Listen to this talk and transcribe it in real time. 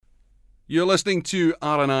You're listening to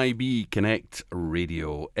RNIB Connect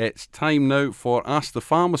Radio. It's time now for Ask the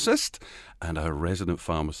Pharmacist, and our resident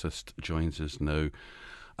pharmacist joins us now,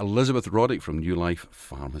 Elizabeth Roddick from New Life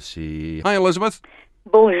Pharmacy. Hi, Elizabeth.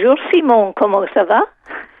 Bonjour, Simon. Comment ça va?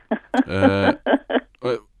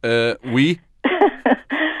 Oui.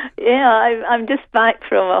 Yeah, I'm just back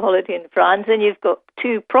from a holiday in France, and you've got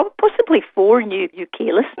two, possibly four new UK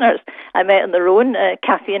listeners I met on the road,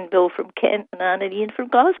 Kathy and Bill from Kent, and Anne and Ian from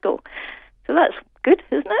Glasgow. So that's good,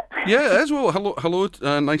 isn't it? Yeah, it is. Well, hello.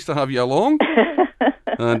 Nice to have you along.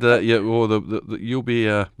 And you'll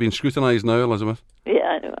be being scrutinised now, Elizabeth. Yeah,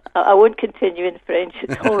 I know. I won't continue in French.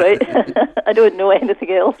 It's all right. I don't know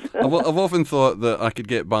anything else. I've often thought that I could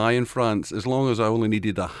get by in France as long as I only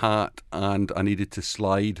needed a hat and I needed to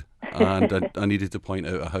slide and I needed to point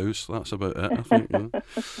out a house. That's about it, I think.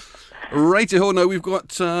 Yeah. Righty-ho, now we've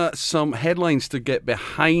got some headlines to get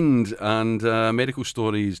behind and medical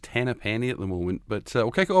stories 10 a penny at the moment. But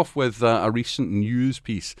we'll kick it off with a recent news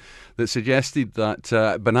piece that suggested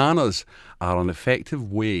that bananas are an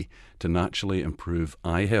effective way to naturally improve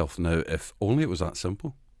eye health. Now, if only it was that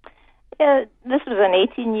simple. Yeah, this was an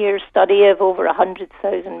 18-year study of over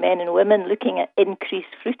 100,000 men and women looking at increased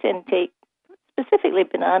fruit intake, specifically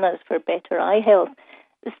bananas, for better eye health.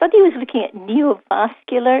 The study was looking at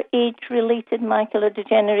neovascular age-related macular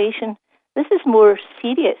degeneration. This is more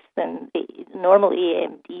serious than the normal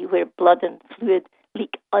AMD, where blood and fluid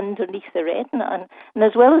leak underneath the retina. And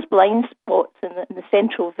as well as blind spots in the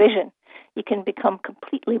central vision, you can become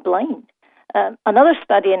completely blind. Another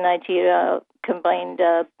study in Nigeria combined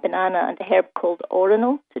a banana and a herb called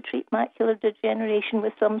oronal to treat macular degeneration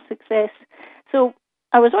with some success. So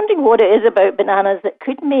I was wondering what it is about bananas that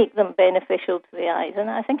could make them beneficial to the eyes, and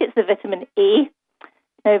I think it's the vitamin A.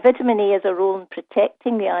 Now, vitamin A has a role in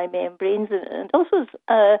protecting the eye membranes and also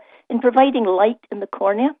in providing light in the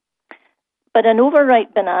cornea. But an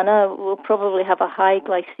overripe banana will probably have a high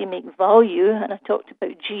glycemic value, and I talked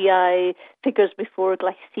about GI figures before,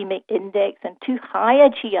 glycemic index, and too high a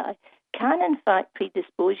GI can in fact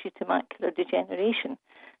predispose you to macular degeneration.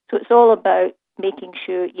 So it's all about making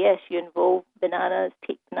sure, yes, you involve bananas,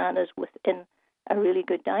 take bananas within a really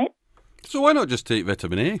good diet. So why not just take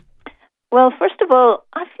vitamin A? Well, first of all,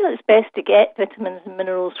 I feel it's best to get vitamins and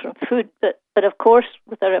minerals from food, but of course,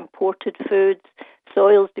 with our imported foods,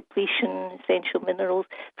 soils depletion, essential minerals,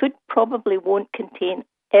 food probably won't contain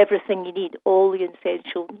everything you need, all the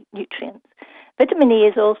essential nutrients. Vitamin A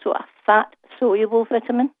is also a fat-soluble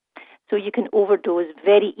vitamin, so you can overdose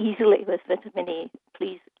very easily with vitamin A.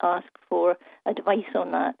 Please ask for advice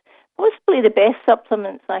on that. Possibly the best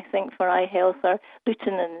supplements, I think, for eye health are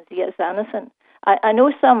lutein and zeaxanthin. I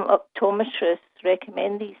know some optometrists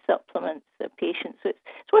recommend these supplements to patients, so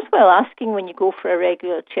it's worthwhile asking when you go for a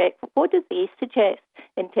regular check, what do they suggest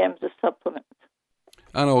in terms of supplements?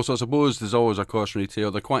 And also, I suppose there's always a cautionary tale.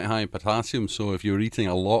 They're quite high in potassium, so if you're eating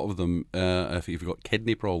a lot of them, if you've got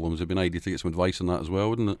kidney problems, it'd be an idea to get some advice on that as well,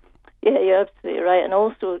 wouldn't it? Yeah, you're absolutely right. And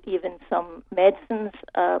also even some medicines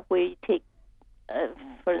where you take,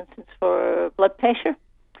 for instance, for blood pressure.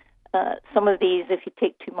 Some of these, if you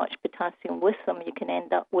take too much potassium with them, you can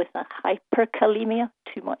end up with a hyperkalemia,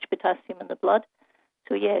 too much potassium in the blood.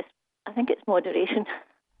 So yes, I think it's moderation.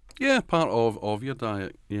 Yeah, part of your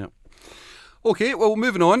diet, yeah. Okay, well,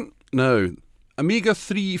 moving on. Now,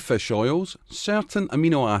 omega-3 fish oils, certain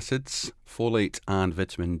amino acids, folate and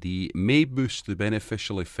vitamin D may boost the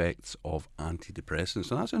beneficial effects of antidepressants.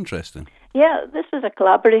 So that's interesting. Yeah, this was a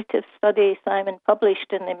collaborative study Simon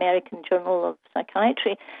published in the American Journal of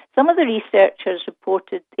Psychiatry. Some of the researchers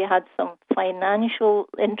reported they had some financial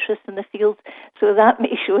interest in the field, so that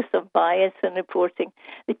may show some bias in reporting.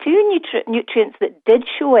 The two nutrients that did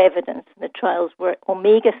show evidence in the trials were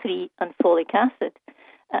omega-3 and folic acid.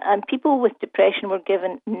 And people with depression were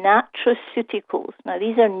given nutraceuticals. Now,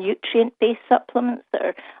 these are nutrient-based supplements that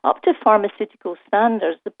are up to pharmaceutical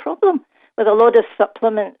standards. The problem with a lot of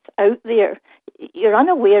supplements out there, you're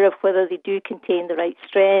unaware of whether they do contain the right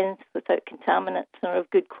strength, without contaminants, or of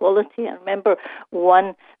good quality. I remember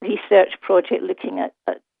one research project looking at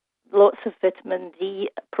lots of vitamin D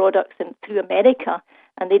products through America,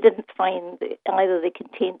 and they didn't find that either they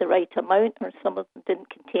contained the right amount or some of them didn't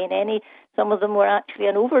contain any. Some of them were actually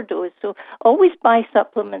an overdose. So always buy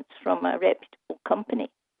supplements from a reputable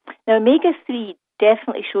company. Now, omega-3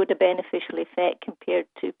 definitely showed a beneficial effect compared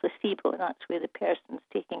to placebo, and that's where the person's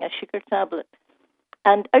taking a sugar tablet.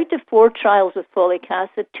 And out of 4 trials with folic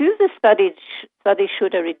acid, 2 of the studies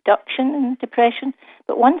showed a reduction in depression,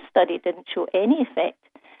 but one study didn't show any effect.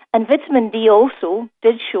 And vitamin D also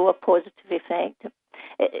did show a positive effect.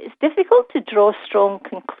 It's difficult to draw strong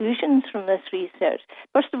conclusions from this research.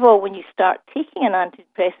 First of all, when you start taking an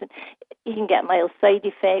antidepressant, you can get a mild side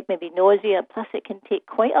effect, maybe nausea, plus it can take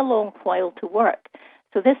quite a long while to work.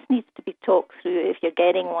 So this needs to be talked through if you're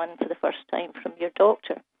getting one for the first time from your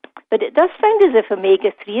doctor. But it does sound as if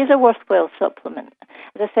omega-3 is a worthwhile supplement.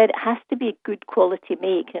 As I said, it has to be a good quality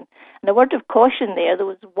make. And a word of caution there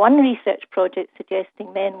was one research project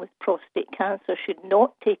suggesting men with prostate cancer should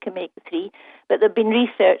not take omega-3, but there have been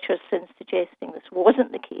researchers since suggesting this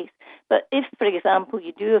wasn't the case. But if, for example,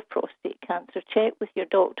 you do have prostate cancer, check with your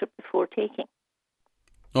doctor before taking.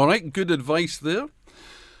 All right, good advice there.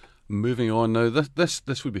 Moving on now,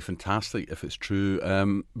 this would be fantastic if it's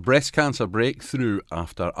true. Breast cancer breakthrough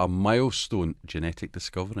after a milestone genetic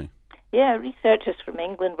discovery. Yeah, researchers from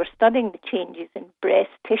England were studying the changes in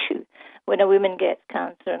breast tissue when a woman gets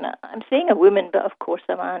cancer. And I'm saying a woman, but of course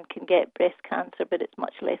a man can get breast cancer, but it's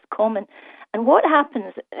much less common. And what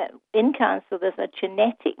happens in cancer, there's a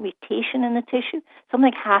genetic mutation in the tissue.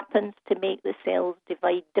 Something happens to make the cells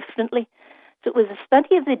divide differently. So it was a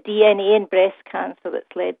study of the DNA in breast cancer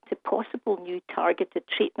that's led to possible new targeted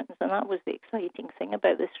treatments, and that was the exciting thing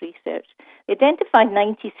about this research. They identified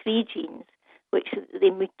 93 genes, which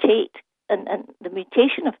they mutate, and the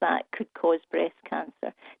mutation of that could cause breast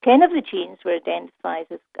cancer. 10 of the genes were identified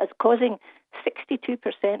as causing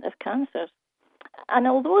 62% of cancers. And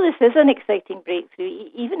although this is an exciting breakthrough,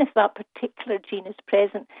 even if that particular gene is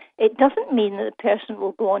present, it doesn't mean that the person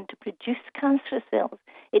will go on to produce cancerous cells.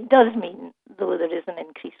 It does mean, though, there is an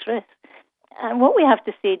increased risk. And what we have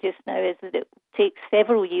to say just now is that it takes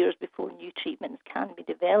several years before new treatments can be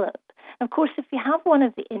developed. And of course, if you have one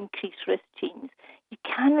of the increased risk genes, you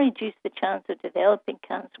can reduce the chance of developing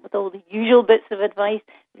cancer with all the usual bits of advice: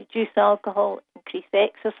 reduce alcohol, increase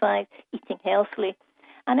exercise, eating healthily.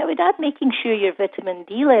 And I would add making sure your vitamin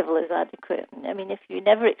D level is adequate. I mean, if you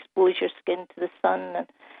never expose your skin to the sun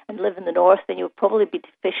and live in the north, then you'll probably be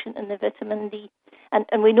deficient in the vitamin D.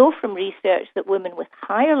 And we know from research that women with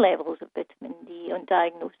higher levels of vitamin D on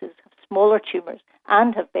diagnosis have smaller tumours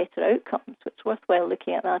and have better outcomes, so it's worthwhile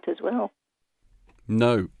looking at that as well.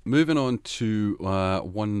 Now, moving on to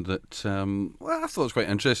one that I thought was quite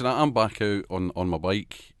interesting. I'm back out on my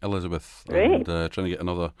bike, Elizabeth, Great. and trying to get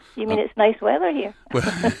another. You mean it's nice weather here?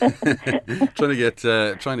 trying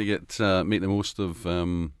to get make the most of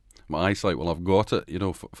my eyesight while I've got it,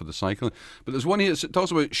 for the cycling. But there's one here that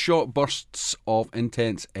talks about short bursts of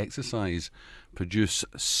intense exercise produce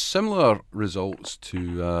similar results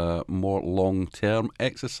to more long-term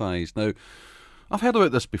exercise. Now, I've heard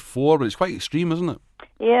about this before, but it's quite extreme, isn't it?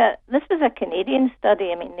 Yeah, this is a Canadian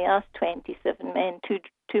study. I mean, they asked 27 men,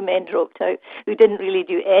 two men dropped out, who didn't really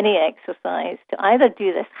do any exercise, to either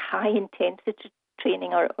do this high-intensity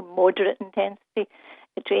training or moderate intensity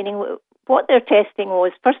training. What they're testing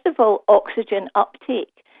was, first of all, oxygen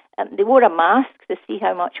uptake. They wore a mask to see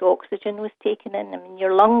how much oxygen was taken in. I mean,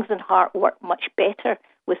 your lungs and heart work much better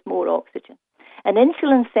with more oxygen. And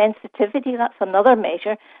insulin sensitivity, that's another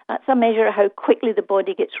measure. That's a measure of how quickly the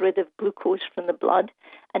body gets rid of glucose from the blood.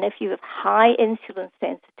 And if you have high insulin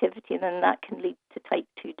sensitivity, then that can lead to type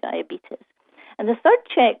 2 diabetes. And the third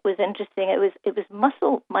check was interesting. It was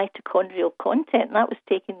muscle mitochondrial content, and that was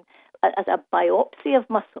taken as a biopsy of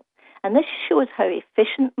muscle. And this shows how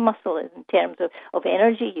efficient muscle is in terms of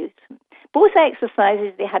energy use. Both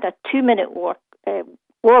exercises, they had a 2-minute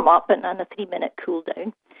warm-up and a 3-minute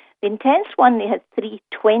cool-down. The intense one, they had 3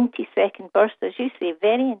 20-second bursts, as you say,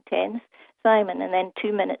 very intense, Simon, and then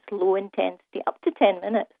 2 minutes low intensity, up to 10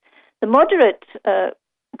 minutes. The moderate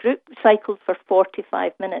group cycled for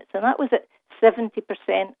 45 minutes, and that was at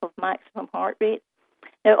 70% of maximum heart rate.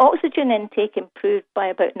 Now, oxygen intake improved by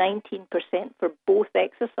about 19% for both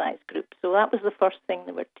exercise groups, so that was the first thing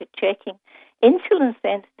they were checking. Insulin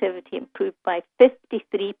sensitivity improved by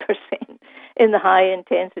 53% in the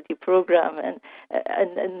high-intensity program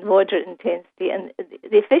and moderate intensity, and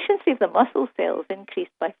the efficiency of the muscle cells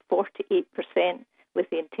increased by 48% with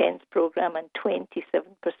the intense program and 27%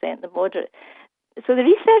 the moderate. So the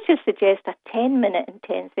researchers suggest a 10-minute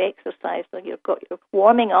intense exercise, so you're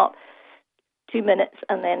warming up 2 minutes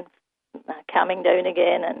and then calming down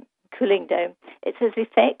again and cooling down. It's as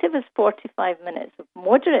effective as 45 minutes of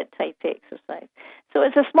moderate type exercise. So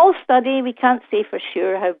it's a small study. We can't say for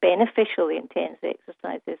sure how beneficial the intense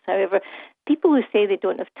exercise is. However, people who say they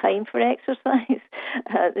don't have time for exercise,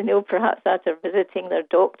 perhaps after visiting their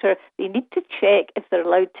doctor, they need to check if they're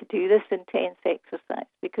allowed to do this intense exercise,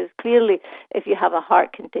 because clearly if you have a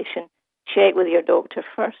heart condition, check with your doctor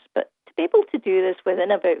first. But to be able to do this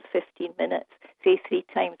within about 15 minutes, say 3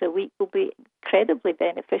 times a week, will be incredibly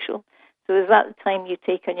beneficial. So is that the time you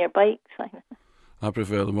take on your bike, Simon? I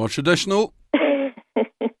prefer the more traditional.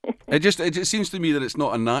 It just seems to me that it's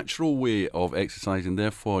not a natural way of exercising.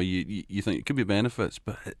 Therefore, you think it could be benefits,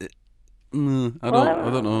 but I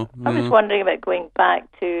don't know. I was wondering about going back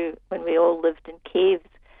to when we all lived in caves.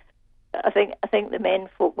 I think the men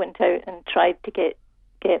folk went out and tried to get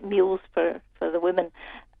meals for the women,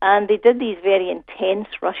 and they did these very intense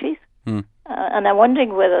rushes. And I'm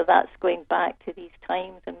wondering whether that's going back to these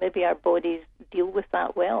times, and maybe our bodies deal with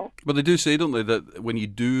that well. But they do say, don't they, that when you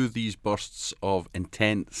do these bursts of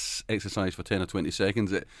intense exercise for 10 or 20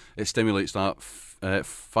 seconds, it stimulates that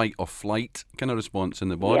fight or flight kind of response in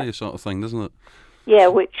the body, sort of thing, doesn't it? Yeah,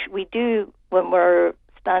 which we do when we're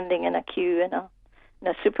standing in a queue in a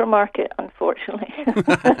supermarket, unfortunately.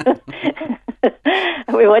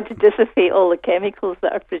 And we want to dissipate all the chemicals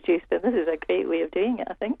that are produced, and this is a great way of doing it,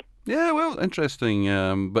 I think. Yeah, well, interesting.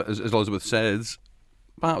 But as Elizabeth says,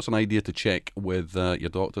 perhaps an idea to check with your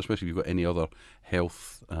doctor, especially if you've got any other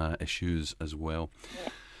health issues as well.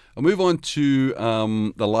 Yeah. I'll move on to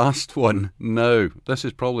the last one now. This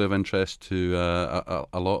is probably of interest to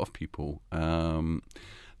a lot of people. The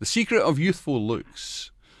secret of youthful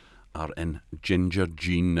looks are in ginger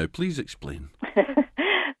gene. Now, please explain.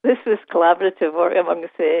 This was collaborative work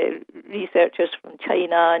amongst researchers from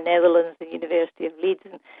China, Netherlands, the University of Leeds,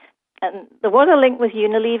 and there was a link with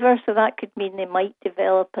Unilever, so that could mean they might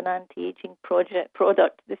develop an anti-aging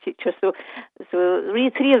product in the future. So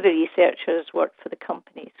three of the researchers worked for the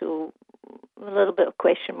company, so a little bit of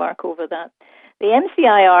question mark over that. The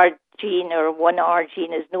MCIR gene, or 1R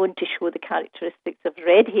gene, is known to show the characteristics of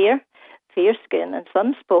red hair, fair skin, and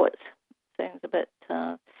sunspots. Sounds a bit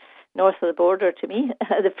north of the border to me.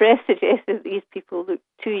 The press suggested that these people look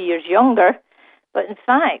 2 years younger, but in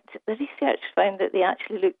fact, the research found that they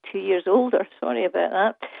actually look 2 years older. Sorry about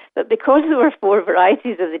that. But because there were 4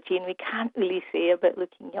 varieties of the gene, we can't really say about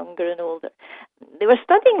looking younger and older. They were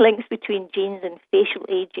studying links between genes and facial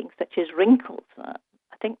aging, such as wrinkles. I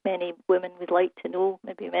think many women would like to know,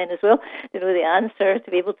 maybe men as well, to know the answer,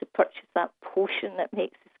 to be able to purchase that potion that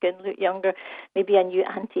makes the skin look younger, maybe a new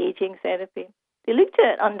anti-aging therapy. They looked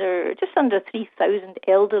at just under 3,000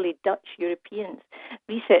 elderly Dutch Europeans.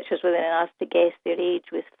 Researchers were then asked to guess their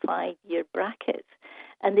age with 5-year brackets.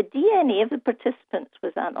 And the DNA of the participants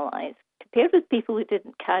was analysed, compared with people who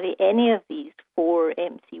didn't carry any of these 4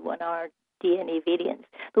 MC1R DNA variants.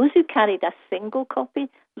 Those who carried a single copy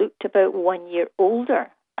looked about 1 year older.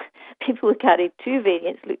 People who carried 2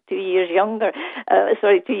 variants looked 2 years younger.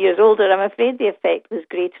 2 years older. I'm afraid the effect was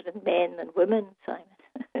greater in men than women, Simon.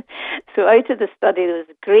 So out of the study, there was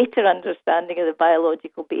a greater understanding of the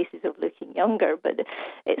biological basis of looking younger, but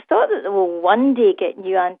it's thought that they will one day get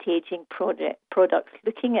new anti-aging products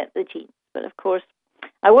looking at the genes. But of course,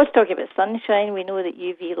 I was talking about sunshine. We know that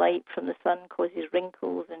UV light from the sun causes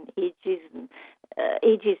wrinkles and ages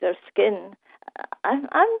our skin. I'm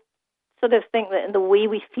sort of think that in the way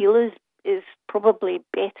we feel is probably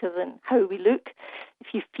better than how we look.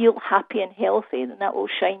 If you feel happy and healthy, then that will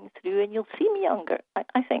shine through and you'll seem younger.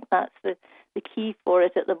 I think that's the key for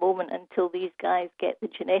it at the moment until these guys get the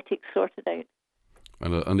genetics sorted out.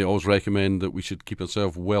 And they always recommend that we should keep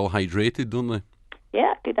ourselves well hydrated, don't they?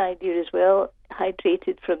 Yeah, good idea as well.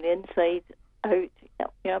 Hydrated from the inside out. Yeah,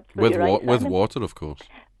 you're absolutely right, with water, of course.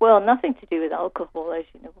 Well, nothing to do with alcohol, as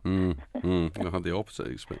you know. I had the opposite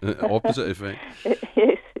effect.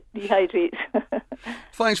 Yes, dehydrates.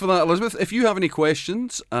 Thanks for that, Elizabeth. If you have any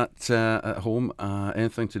questions at home,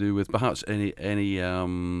 anything to do with perhaps any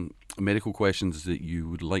medical questions that you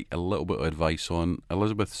would like a little bit of advice on,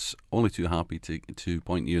 Elizabeth's only too happy to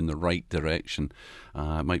point you in the right direction.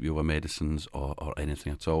 It might be over medicines or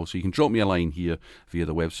anything at all. So you can drop me a line here via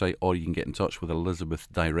the website, or you can get in touch with Elizabeth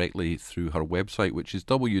directly through her website, which is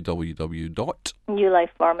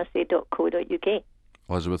www.newlifepharmacy.co.uk.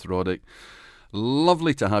 Elizabeth Roddick,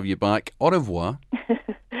 lovely to have you back. Au revoir.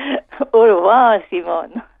 Au revoir,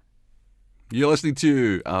 Simon. You're listening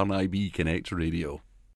to RNIB Connect Radio.